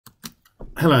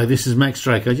Hello, this is Max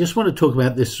Drake. I just want to talk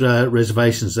about this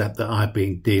reservations app that I've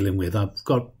been dealing with. I've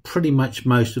got pretty much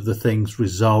most of the things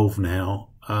resolved now.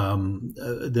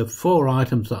 The 4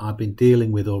 items that I've been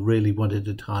dealing with or really wanted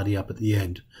to tidy up at the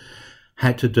end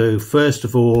had to do, first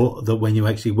of all, that when you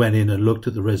actually went in and looked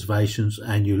at the reservations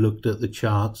and you looked at the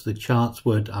charts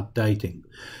weren't updating.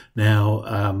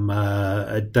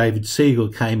 Now, David Siegel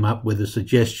came up with a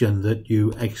suggestion that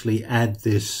you actually add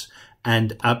this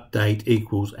and update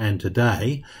equals and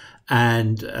today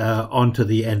and onto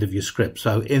the end of your script.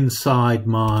 So inside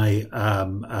my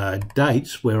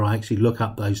dates, where I actually look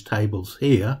up those tables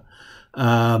here,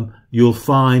 you'll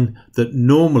find that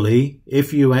normally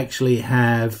if you actually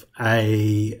have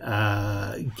a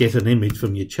get an image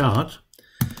from your chart,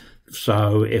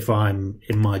 so if I'm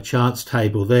in my charts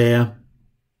table there,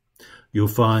 you'll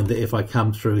find that if I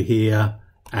come through here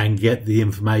and get the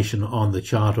information on the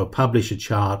chart or publish a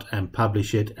chart and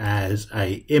publish it as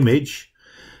a image,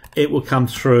 it will come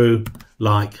through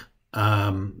like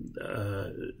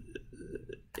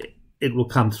it will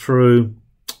come through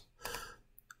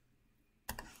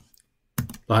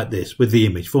like this with the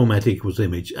image, format equals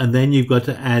image, and then you've got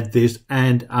to add this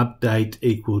and update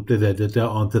equal to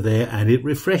onto there, and it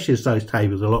refreshes those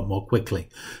tables a lot more quickly.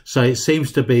 So it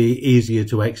seems to be easier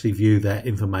to actually view that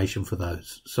information for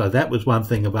those. So that was one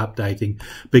thing of updating,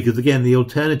 because again, the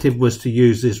alternative was to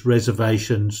use this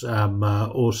reservations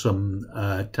awesome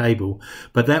table,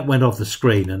 but that went off the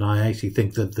screen, and I actually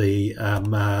think that the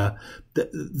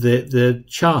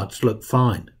charts look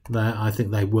fine. I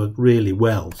think they work really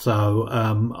well. So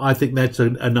I think that's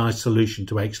a nice solution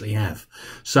to actually have.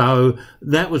 So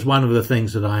that was one of the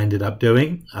things that I ended up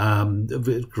doing.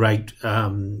 Great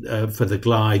for the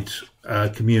Glide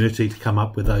community to come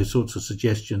up with those sorts of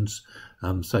suggestions.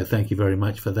 So thank you very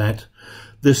much for that.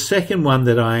 The second one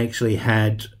that I actually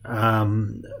had,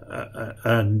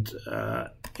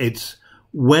 it's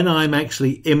when I'm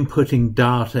actually inputting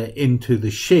data into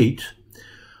the sheet,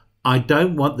 I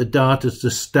don't want the data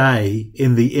to stay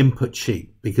in the input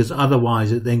sheet, because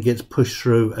otherwise it then gets pushed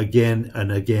through again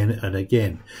and again and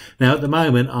again. Now at the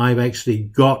moment I've actually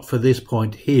got, for this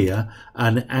point here,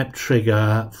 an app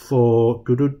trigger for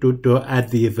add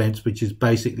the events, which is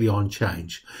basically on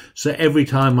change. So every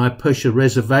time I push a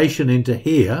reservation into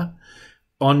here,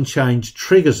 on change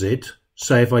triggers it.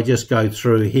 So if I just go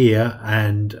through here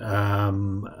and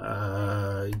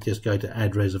just go to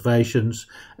add reservations,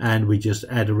 and we just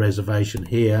add a reservation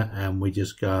here, and we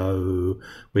just go,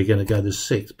 we're going to go the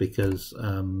 6th because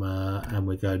and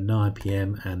we go 9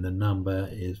 p.m. and the number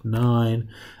is 9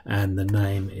 and the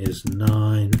name is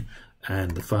 9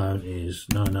 and the phone is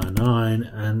 999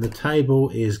 and the table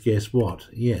is, guess what?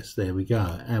 Yes, there we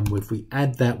go. And if we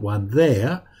add that one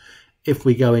there, if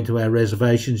we go into our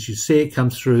reservations, you see it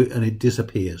comes through and it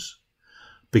disappears,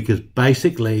 because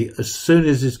basically as soon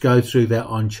as it goes through that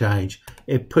on change,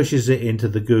 it pushes it into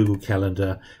the Google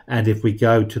Calendar. And if we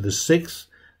go to the 6th,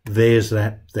 there's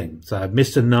that thing. So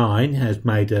Mr. 9 has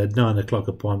made a 9 o'clock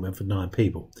appointment for 9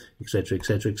 people, etc.,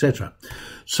 etc., etc.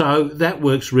 So that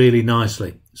works really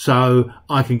nicely. So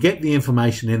I can get the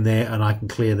information in there and I can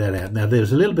clear that out. Now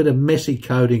there's a little bit of messy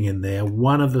coding in there.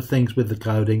 One of the things with the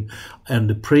coding and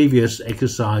the previous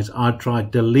exercise, I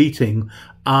tried deleting,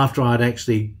 after I'd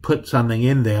actually put something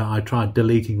in there, I tried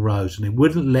deleting rows and it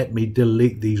wouldn't let me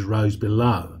delete these rows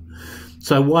below.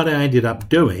 So what I ended up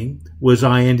doing was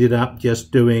I ended up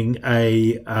just doing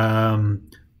a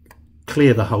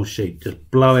clear the whole sheet,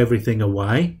 just blow everything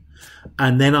away.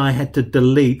 And then I had to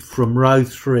delete from row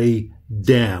 3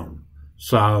 down.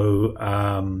 So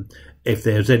if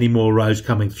there's any more rows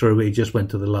coming through, it just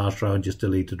went to the last row and just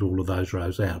deleted all of those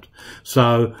rows out.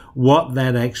 So what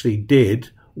that actually did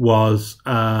was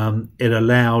it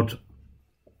allowed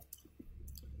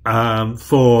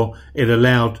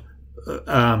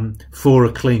for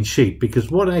a clean sheet,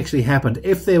 because what actually happened,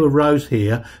 if there were rows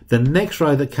here, the next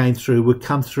row that came through would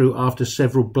come through after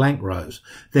several blank rows.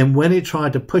 Then when it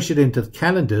tried to push it into the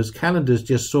calendars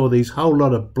just saw these whole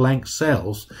lot of blank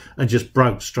cells and just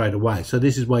broke straight away. So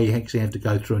this is why you actually have to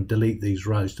go through and delete these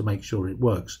rows to make sure it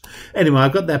works. Anyway, I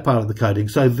got that part of the coding.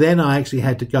 So then I actually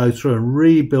had to go through and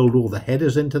rebuild all the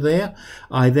headers into there.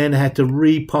 I then had to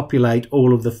repopulate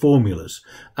all of the formulas,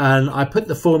 and I put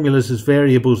the formulas as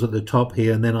variables at the top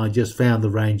here, and then I just found the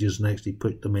ranges and actually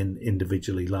put them in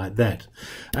individually like that.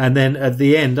 And then at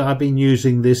the end, I've been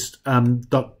using this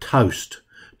 .toast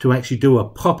to actually do a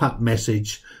pop-up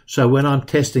message. So when I'm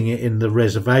testing it in the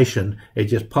reservation, it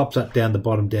just pops up down the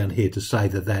bottom down here to say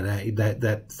that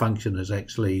that function has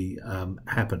actually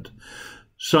happened.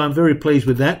 So I'm very pleased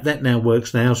with that. That now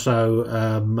works now.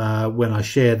 So when I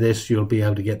share this, you'll be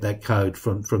able to get that code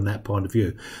from that point of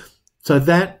view. So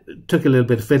that took a little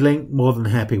bit of fiddling, more than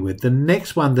happy with. The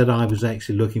next one that I was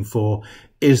actually looking for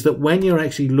is that when you're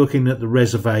actually looking at the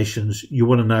reservations, you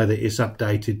want to know that it's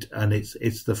updated and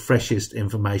it's the freshest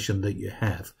information that you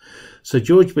have. So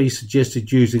George B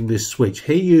suggested using this switch.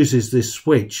 He uses this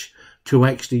switch to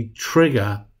actually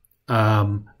trigger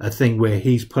a thing where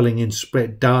he's pulling in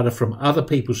data from other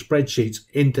people's spreadsheets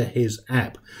into his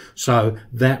app. So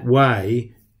that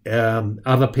way,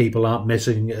 other people aren't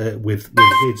messing with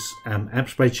his app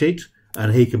spreadsheet,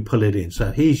 and he can pull it in.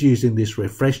 So he's using this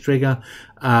refresh trigger.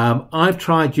 I've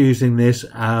tried using this.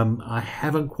 I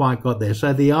haven't quite got there.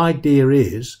 So the idea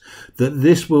is that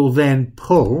this will then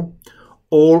pull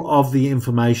all of the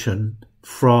information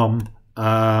from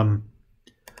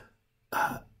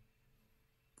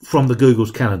the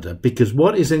Google's calendar, because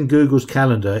what is in Google's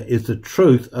calendar is the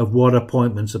truth of what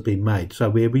appointments have been made. So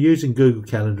we're using Google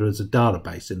Calendar as a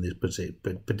database in this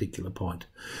particular point.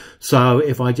 So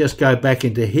if I just go back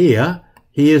into here,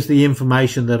 here's the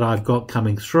information that I've got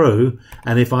coming through.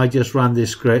 And if I just run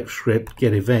this script,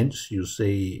 get events, you'll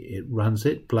see it runs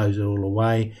it, blows it all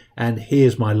away. And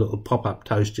here's my little pop-up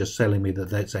toast just telling me that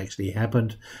that's actually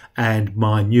happened. And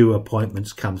my new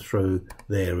appointments come through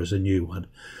there as a new one.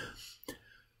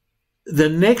 The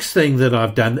next thing that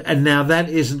I've done, and now that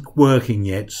isn't working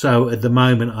yet, so at the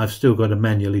moment I've still got to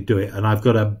manually do it, and I've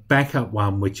got a backup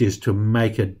one which is to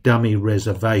make a dummy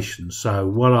reservation. So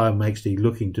what I'm actually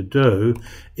looking to do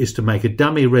is to make a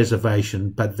dummy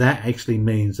reservation, but that actually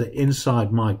means that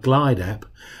inside my Glide app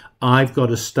I've got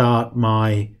to start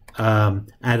my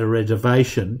add a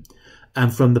reservation,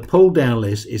 and from the pull down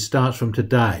list it starts from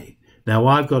today. Now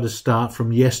I've got to start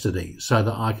from yesterday so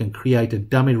that I can create a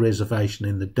dummy reservation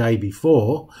in the day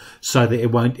before so that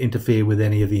it won't interfere with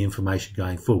any of the information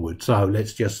going forward. So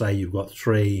let's just say you've got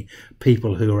 3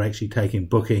 people who are actually taking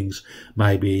bookings.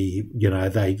 Maybe, you know,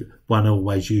 one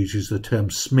always uses the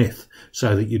term Smith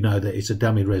so that you know that it's a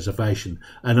dummy reservation.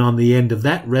 And on the end of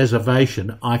that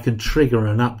reservation, I can trigger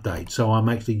an update. So I'm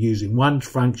actually using one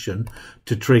function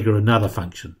to trigger another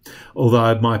function.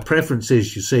 Although my preference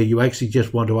is, you see, you actually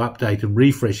just want to update and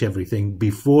refresh everything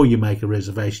before you make a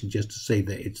reservation just to see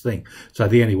that it's thing. So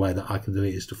the only way that I can do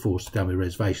it is to force a dummy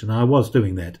reservation. I was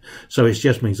doing that. So it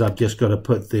just means I've just got to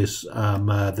put this,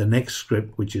 the next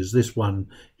script, which is this one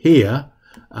here,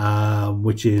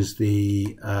 which is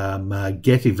the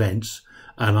get events,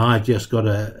 and I just got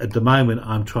at the moment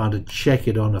I'm trying to check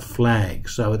it on a flag.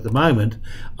 So at the moment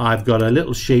I've got a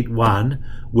little sheet 1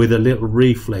 with a little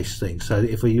refresh thing. So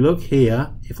if we look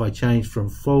here, if I change from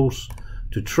false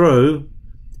to true,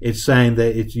 it's saying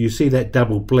that you see that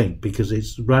double blink because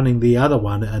it's running the other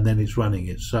one and then it's running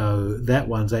it. So that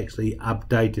one's actually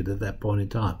updated at that point in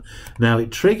time. Now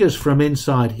it triggers from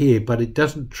inside here, but it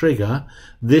doesn't trigger.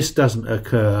 This doesn't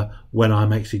occur when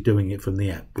I'm actually doing it from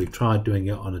the app. We've tried doing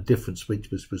it on a different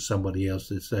switch with somebody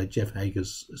else's. Jeff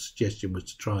Hager's suggestion was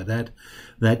to try that.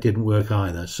 That didn't work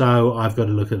either. So I've got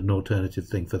to look at an alternative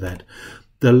thing for that.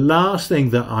 The last thing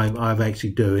that I'm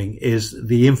actually doing is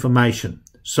the information.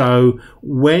 So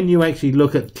when you actually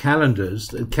look at calendars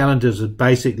have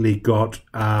basically got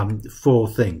 4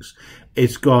 things.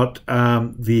 It's got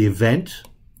the event,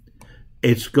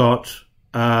 it's got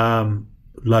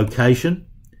location,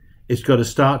 it's got a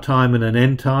start time and an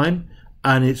end time,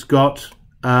 and it's got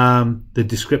the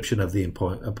description of the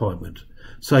appointment.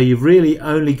 So you've really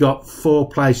only got 4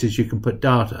 places you can put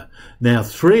data. Now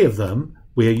 3 of them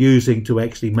we are using to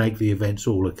actually make the events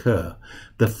all occur.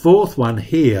 The 4th one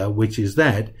here, which is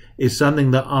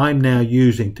something that I'm now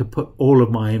using to put all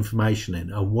of my information in.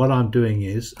 And what I'm doing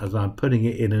is, as I'm putting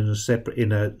it in a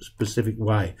specific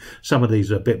way. Some of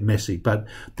these are a bit messy, but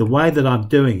the way that I'm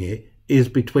doing it is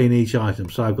between each item.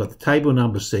 So I've got the table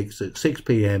number 6 at 6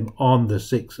 p.m. on the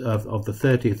 6th of the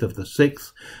 30th of the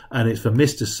 6th, and it's for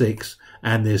Mr. 6.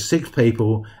 And there's 6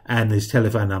 people, and his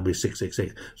telephone number is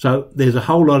 666. So there's a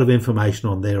whole lot of information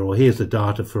on there, or here's the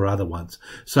data for other ones.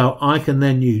 So I can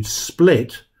then use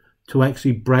split to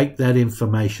actually break that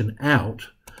information out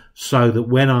so that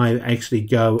when I actually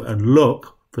go and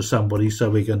look for somebody, so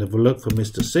we're going to look for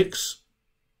Mr. 6,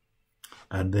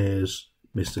 and there's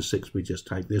Mr. 6, we just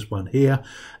take this one here,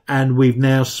 and we've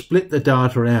now split the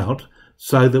data out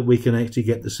so that we can actually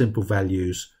get the simple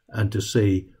values and to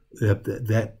see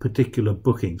that particular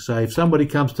booking. So if somebody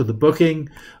comes to the booking,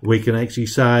 we can actually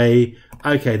say,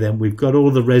 okay, then we've got all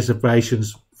the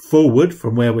reservations forward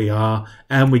from where we are,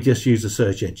 and we just use the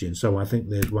search engine. So I think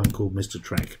there's one called Mr.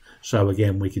 Track. So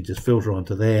again, we can just filter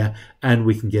onto there and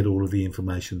we can get all of the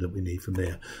information that we need from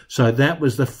there. So that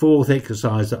was the 4th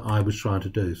exercise that I was trying to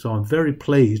do. So I'm very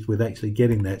pleased with actually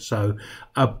getting that. So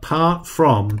apart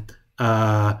from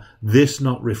this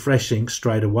not refreshing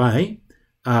straight away.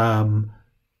 And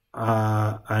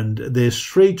there's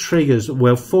 4 triggers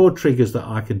that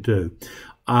I can do.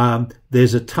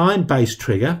 There's a time-based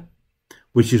trigger,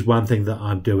 which is one thing that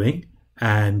I'm doing,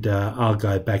 and I'll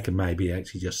go back and maybe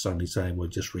actually just suddenly saying, well,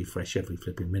 just refresh every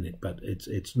flipping minute, but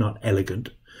it's not elegant.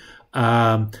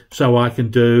 So I can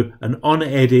do an on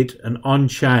edit, an on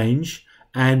change,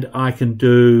 and I can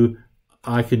choose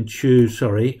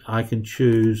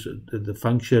the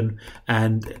function,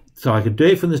 and so I can do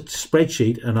it from the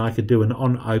spreadsheet, and I can do an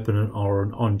on open or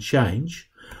an on change,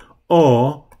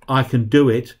 or I can do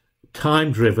it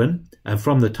time driven, and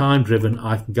from the time driven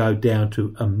I can go down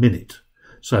to a minute.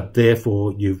 So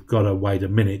therefore you've got to wait a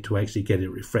minute to actually get it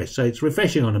refreshed. So it's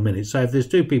refreshing on a minute. So if there's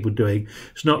 2 people doing,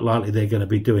 it's not likely they're going to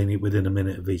be doing it within a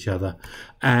minute of each other.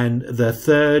 And the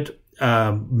third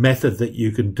method that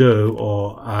you can do,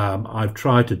 or I've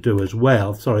tried to do as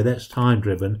well, sorry, that's time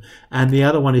driven, and the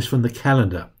other one is from the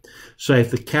calendar. So if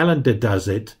the calendar does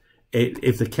it,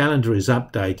 if the calendar is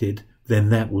updated, then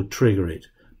that will trigger it.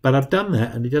 But I've done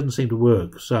that and it doesn't seem to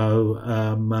work. So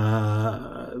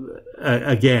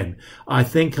again, I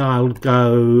think I'll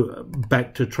go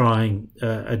back to trying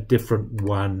a different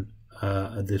one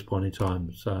at this point in time.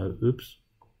 So oops,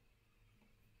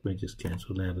 we just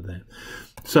cancelled out of that.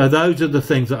 So those are the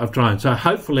things that I've tried. So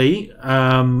hopefully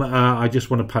I just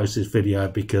want to post this video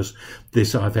because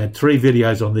I've had 3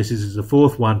 videos on this. This is the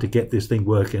 4th one to get this thing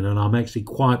working, and I'm actually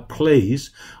quite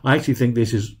pleased. I actually think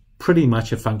this is pretty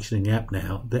much a functioning app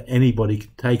now, that anybody can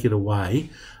take it away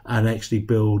and actually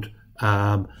build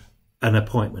an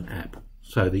appointment app,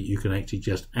 so that you can actually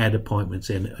just add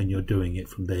appointments in and you're doing it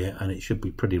from there, and it should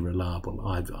be pretty reliable.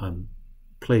 I'm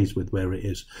pleased with where it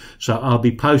is. So I'll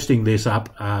be posting this up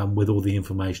with all the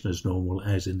information as normal,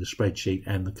 as in the spreadsheet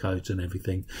and the codes and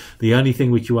everything. The only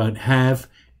thing which you won't have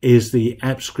is the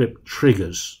app script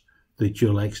triggers that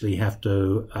you'll actually have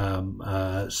to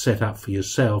set up for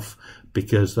yourself,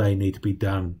 because they need to be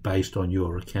done based on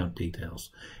your account details.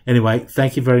 Anyway,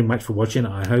 thank you very much for watching.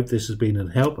 I hope this has been a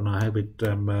help, and I hope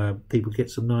people get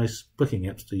some nice booking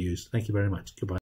apps to use. Thank you very much. Goodbye.